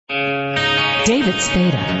David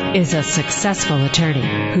Spada is a successful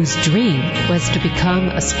attorney whose dream was to become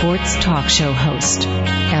a sports talk show host.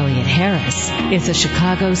 Elliot Harris is a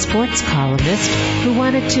Chicago sports columnist who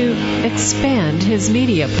wanted to expand his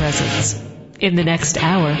media presence. In the next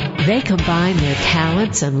hour, they combine their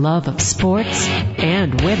talents and love of sports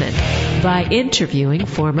and women by interviewing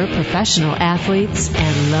former professional athletes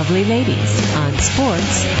and lovely ladies on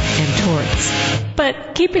sports and torts.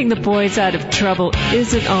 But keeping the boys out of trouble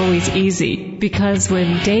isn't always easy, because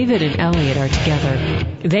when David and Elliot are together,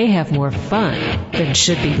 they have more fun than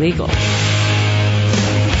should be legal.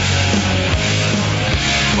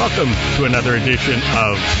 Welcome to another edition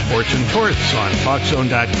of Sports and Torts on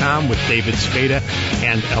TalkZone.com with David Spada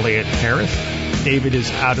and Elliot Harris. David is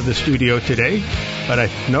out of the studio today, but I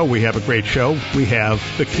know we have a great show. We have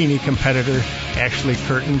bikini competitor Ashley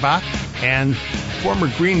Kurtenbach and former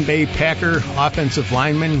Green Bay Packer offensive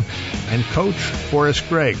lineman and coach Forrest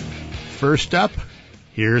Gregg. First up,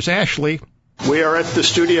 here's Ashley. We are at the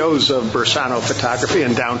studios of Bersano Photography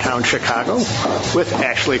in downtown Chicago with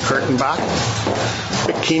Ashley Kurtenbach,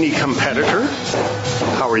 bikini competitor.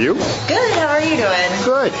 How are you? Good. How are you doing?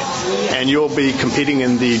 Good. And you'll be competing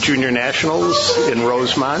in the Junior Nationals in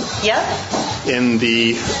Rosemont. Yep. In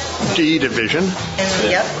the D division.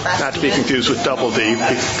 Yep. Not to be confused with double D.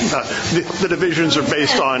 The divisions are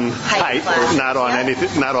based on height, not on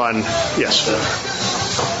anything. Not on yes.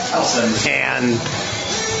 And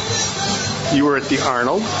you were at the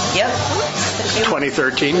Arnold. Yep.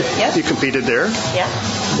 2013. Yep. You competed there. Yeah.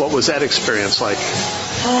 What was that experience like?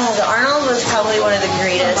 The Arnold was probably one of the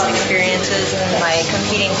greatest experiences in my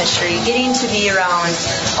competing history. Getting to be around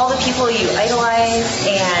all the people you idolize,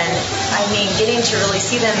 and getting to really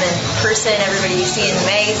see them in person, everybody you see in the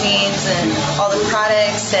magazines and all the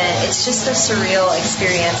products, and it's just a surreal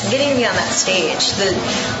experience. And getting to be on that stage,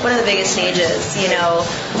 one of the biggest stages,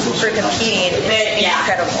 for competing, is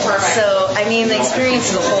incredible. So, the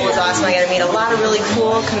experience as a whole was awesome. I got to meet a lot of really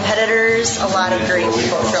cool competitors, a lot of great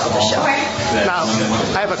people throughout the show. Now,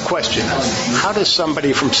 I have a question. How does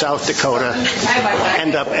somebody from South Dakota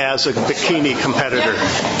end up as a bikini competitor?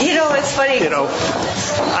 It's funny.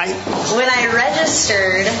 When I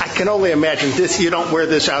registered, I can only imagine this. You don't wear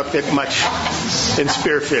this outfit much in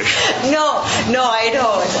Spearfish. No, I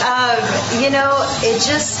don't.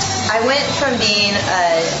 I went from being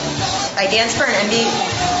I danced for an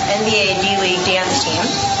NBA D-League dance team,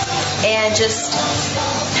 and just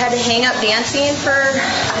had to hang up dancing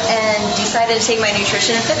and decided to take my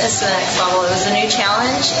nutrition and fitness to the next level. It was a new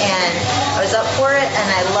challenge, and I was up for it, and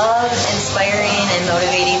I love inspiring and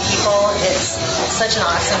motivating people. It's such an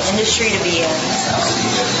awesome industry to be in.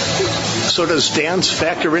 So does dance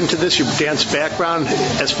factor into this, your dance background,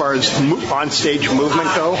 as far as on-stage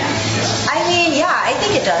movement go? I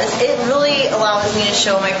think it does. It really allows me to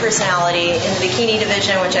show my personality in the bikini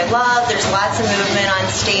division, which I love. There's lots of movement on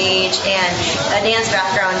stage, and a dance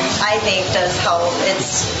background, I think, does help.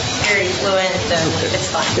 It's very fluent, and it's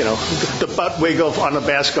fun. The butt wiggle on a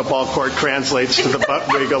basketball court translates to the butt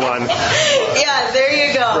wiggle on... Yeah, there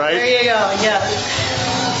you go. Right? There you go, yeah.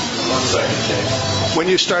 When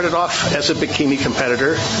you started off as a bikini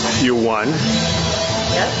competitor, you won.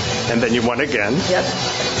 Yep. And then you won again. Yep.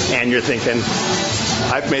 And you're thinking,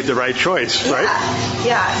 I've made the right choice, right?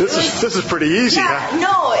 Yeah. This is pretty easy, huh?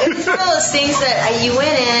 No, it's one of those things that you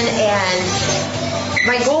went in, and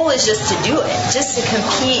my goal was just to do it, just to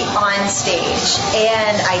compete on stage.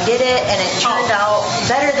 And I did it, and it turned out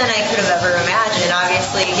better than I could have ever imagined.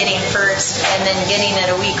 Obviously, getting first and then getting it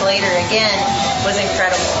a week later again was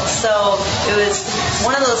incredible. So it was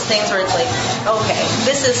one of those things where it's like, okay,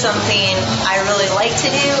 this is something I really like to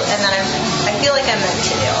do, and that I feel like I'm meant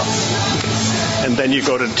to do. And then you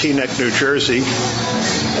go to Teaneck, New Jersey,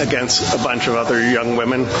 against a bunch of other young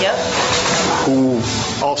women who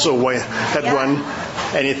also had won.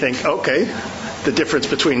 And you think, okay, the difference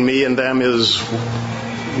between me and them is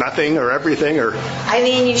nothing or everything, or...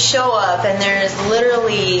 you show up and there's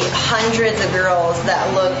literally hundreds of girls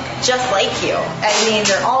that look just like you.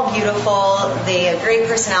 They're all beautiful, they have great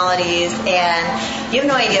personalities, and you have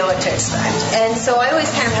no idea what to expect. And so I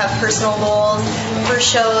always kind of have personal goals for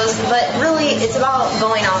shows, but really it's about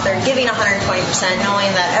going out there, giving 120%,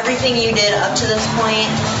 knowing that everything you did up to this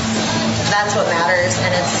point, that's what matters,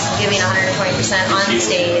 and it's giving 120% on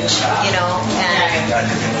stage, and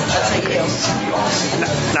that's what you do.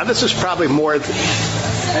 Now this is probably more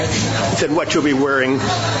than what you'll be wearing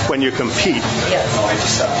when you compete.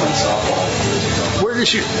 Yes. Where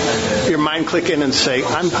does your mind click in and say,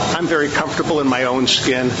 I'm very comfortable in my own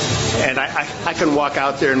skin, and I can walk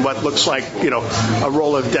out there in what looks like, a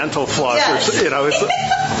roll of dental floss, yes. or,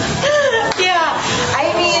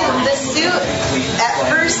 Yeah, the suit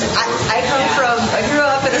I grew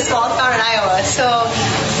up in a small town in Iowa, so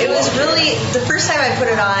it was really, the first time I put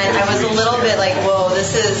it on, I was a little bit like, whoa,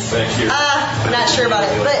 this is, not sure about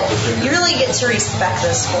it, but you really get to respect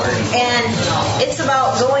this sport, and it's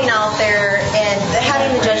about going out there and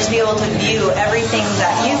having the judges be able to view everything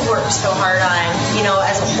that you've worked so hard on,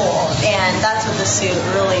 as a whole, and that's what the suit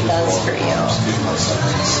really does for you.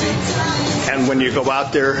 And when you go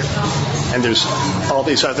out there and there's all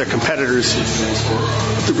these other competitors,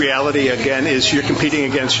 the reality again is you're competing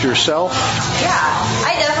against yourself. Yeah,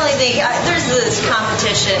 I definitely think there's this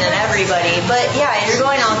competition in everybody, but yeah, you're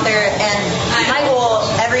going out there, and my goal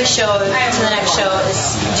every show to the next show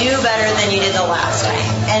is do better than you did the last time.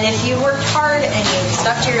 And if you worked hard and you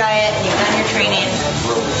stuck to your diet and you've done your training,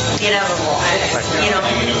 the inevitable.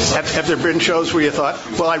 Have there been shows where you thought,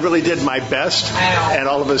 well, I really did my best, and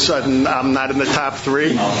all of a sudden I'm not in the top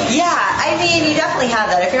 3? Yeah, you definitely have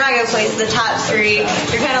that. If you're not going to place the top 3,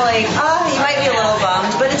 you're kind of like, you might be a little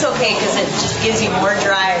bummed, but it's okay because it just gives you more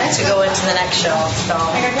drive to go into the next show. So,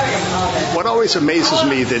 what always amazes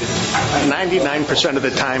me that 99% of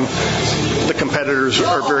the time the competitors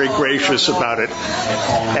are very gracious about it,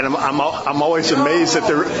 and I'm always amazed that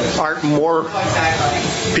there aren't more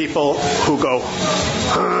people who go,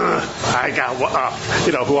 I got up,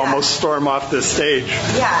 who almost storm off the stage.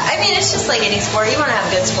 Yeah, it's just like any sport. You want to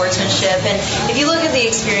have good sportsmanship, and if you look at the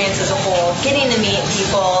experience as a whole, getting to meet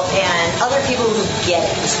people and other people who get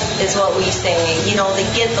it is what we say.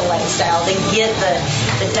 They get the lifestyle, they get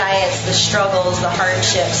the diets, the struggles, the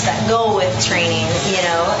hardships that go with training,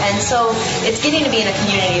 and so it's getting to be in a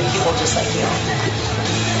community of people just like you.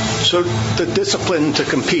 So the discipline to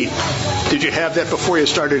compete, did you have that before you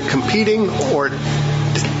started competing, or?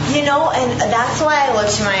 And that's why I look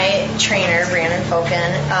to my trainer, Brandon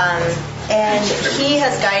Foken, and he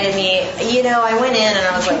has guided me. I went in and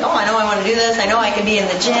I was like, I know I want to do this. I know I can be in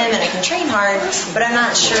the gym and I can train hard, but I'm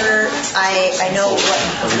not sure I know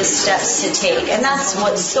what the steps to take. And that's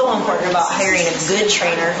what's so important about hiring a good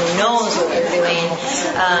trainer who knows what they're doing.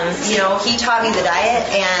 He taught me the diet,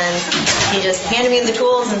 and he just handed me the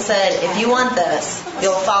tools and said, if you want this,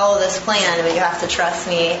 you'll follow this plan, but you have to trust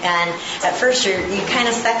me. And at first you kind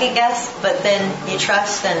of second guess, but then you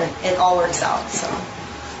trust and it all works out.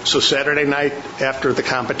 So Saturday night after the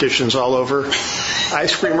competition's all over,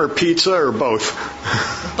 ice cream or pizza or both?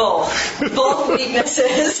 Both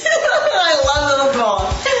weaknesses. I love them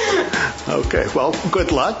both. Okay, well,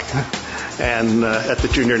 good luck and at the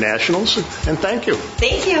Junior Nationals, and thank you.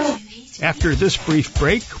 Thank you. After this brief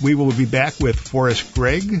break, we will be back with Forrest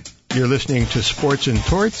Gregg. You're listening to Sports and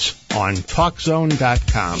Torts on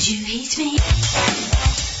TalkZone.com. Did you hate me?